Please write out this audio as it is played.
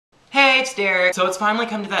Hey, it's Derek. So it's finally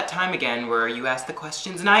come to that time again where you ask the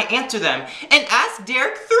questions and I answer them. And Ask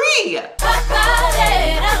Derek 3!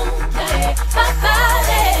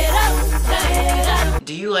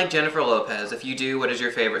 Do you like Jennifer Lopez? If you do, what is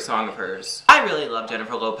your favorite song of hers? I really love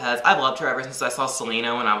Jennifer Lopez. I've loved her ever since I saw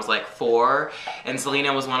Selena when I was like 4. And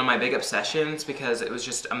Selena was one of my big obsessions because it was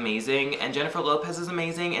just amazing. And Jennifer Lopez is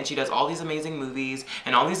amazing and she does all these amazing movies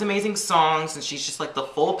and all these amazing songs and she's just like the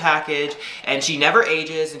full package and she never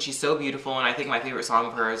ages and she's so beautiful. And I think my favorite song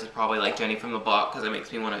of hers is probably like Jenny from the Block because it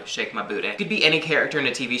makes me want to shake my booty. You could be any character in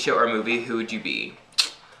a TV show or a movie, who would you be?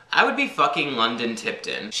 I would be fucking London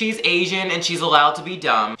Tipton. She's Asian and she's allowed to be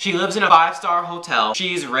dumb. She lives in a 5-star hotel.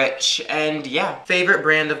 She's rich and yeah. Favorite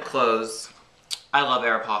brand of clothes? I love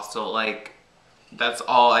Aeropostale. Like, that's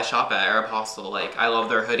all I shop at, Aeropostale. Like, I love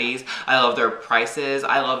their hoodies. I love their prices.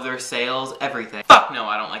 I love their sales. Everything. Fuck no,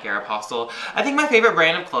 I don't like Aeropostale. I think my favorite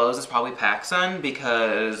brand of clothes is probably PacSun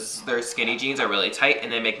because their skinny jeans are really tight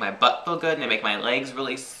and they make my butt feel good and they make my legs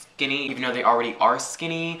really skinny even though they already are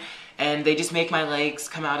skinny. And they just make my legs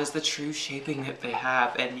come out as the true shaping that they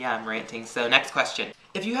have. And yeah, I'm ranting. So next question.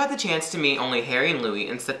 If you had the chance to meet only Harry and Louis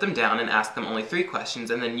and sit them down and ask them only 3 questions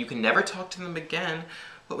and then you can never talk to them again,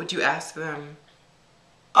 what would you ask them?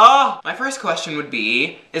 Oh! My first question would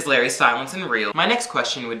be, is Larry's silence real? My next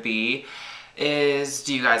question would be,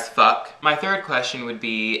 do you guys fuck? My third question would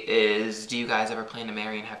be, do you guys ever plan to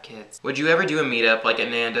marry and have kids? Would you ever do a meetup like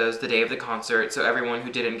at Nando's the day of the concert so everyone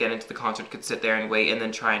who didn't get into the concert could sit there and wait and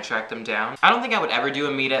then try and track them down? I don't think I would ever do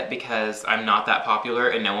a meetup because I'm not that popular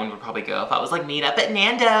and no one would probably go if I was like, meet up at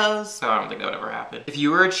Nando's. So I don't think that would ever happen. If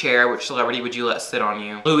you were a chair, which celebrity would you let sit on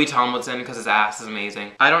you? Louis Tomlinson because his ass is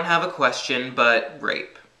amazing. I don't have a question, but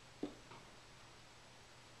rape.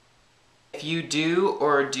 If you do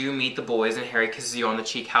or do meet the boys and Harry kisses you on the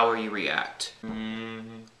cheek, how will you react?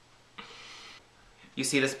 You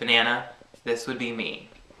see this banana? This would be me.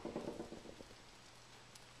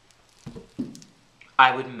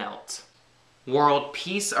 I would melt. World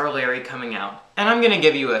peace or Larry coming out? And I'm gonna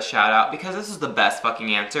give you a shout out because this is the best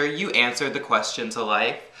fucking answer. You answered the question to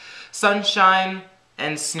life. Sunshine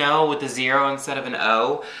and snow with a 0 instead of an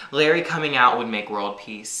O. Larry coming out would make world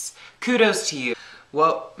peace. Kudos to you.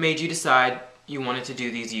 What made you decide you wanted to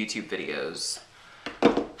do these YouTube videos?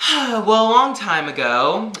 Well, a long time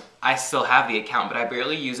ago, I still have the account, but I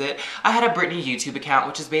barely use it. I had a Britney YouTube account,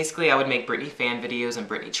 which is basically I would make Britney fan videos and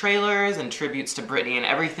Britney trailers and tributes to Britney and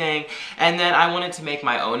everything. And then I wanted to make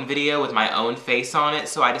my own video with my own face on it,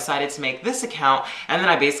 so I decided to make this account, and then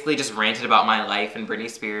I basically just ranted about my life and Britney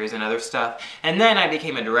Spears and other stuff. And then I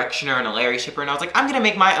became a directioner and a Larry shipper, and I was like, I'm gonna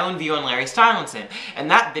make my own view on Larry Stylinson. And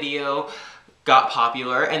that video got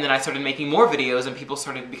popular, and then I started making more videos and people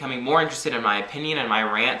started becoming more interested in my opinion and my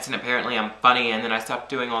rants, and apparently I'm funny, and then I stopped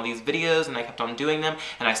doing all these videos and I kept on doing them,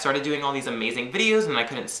 and I started doing all these amazing videos and I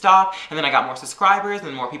couldn't stop, and then I got more subscribers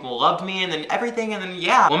and more people loved me and then everything, and then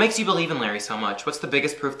yeah. What makes you believe in Larry so much? What's the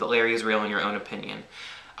biggest proof that Larry is real in your own opinion?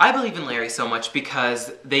 I believe in Larry so much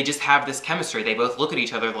because they just have this chemistry. They both look at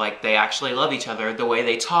each other like they actually love each other. The way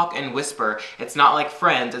they talk and whisper, it's not like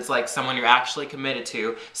friends, it's like someone you're actually committed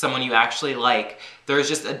to, someone you actually like. There's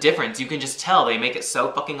just a difference. You can just tell. They make it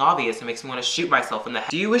so fucking obvious. It makes me want to shoot myself in the head.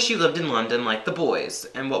 Do you wish you lived in London like the boys?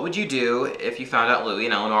 And what would you do if you found out Louis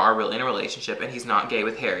and Eleanor are really in a relationship and he's not gay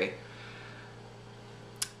with Harry?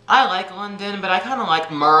 I like London, but I kind of like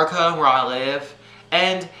America where I live.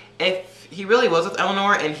 And if he really was with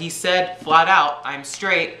Eleanor and he said flat out, I'm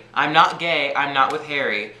straight, I'm not gay, I'm not with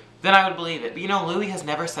Harry, then I would believe it. But you know, Louis has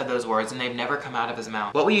never said those words and they've never come out of his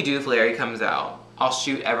mouth. What will you do if Larry comes out? I'll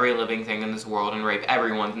shoot every living thing in this world and rape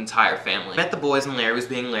everyone's entire family. Met the boys and Larry was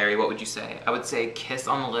being Larry, what would you say? I would say kiss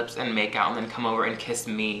on the lips and make out and then come over and kiss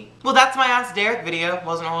me. Well, that's my Ask Derek video.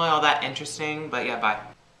 Wasn't really all that interesting, but yeah, bye.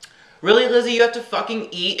 Really, Lizzie, you have to fucking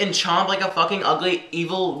eat and chomp like a fucking ugly,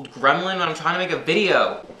 evil gremlin when I'm trying to make a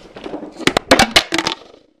video.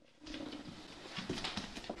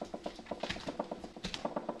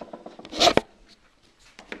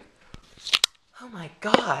 Oh my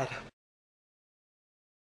god.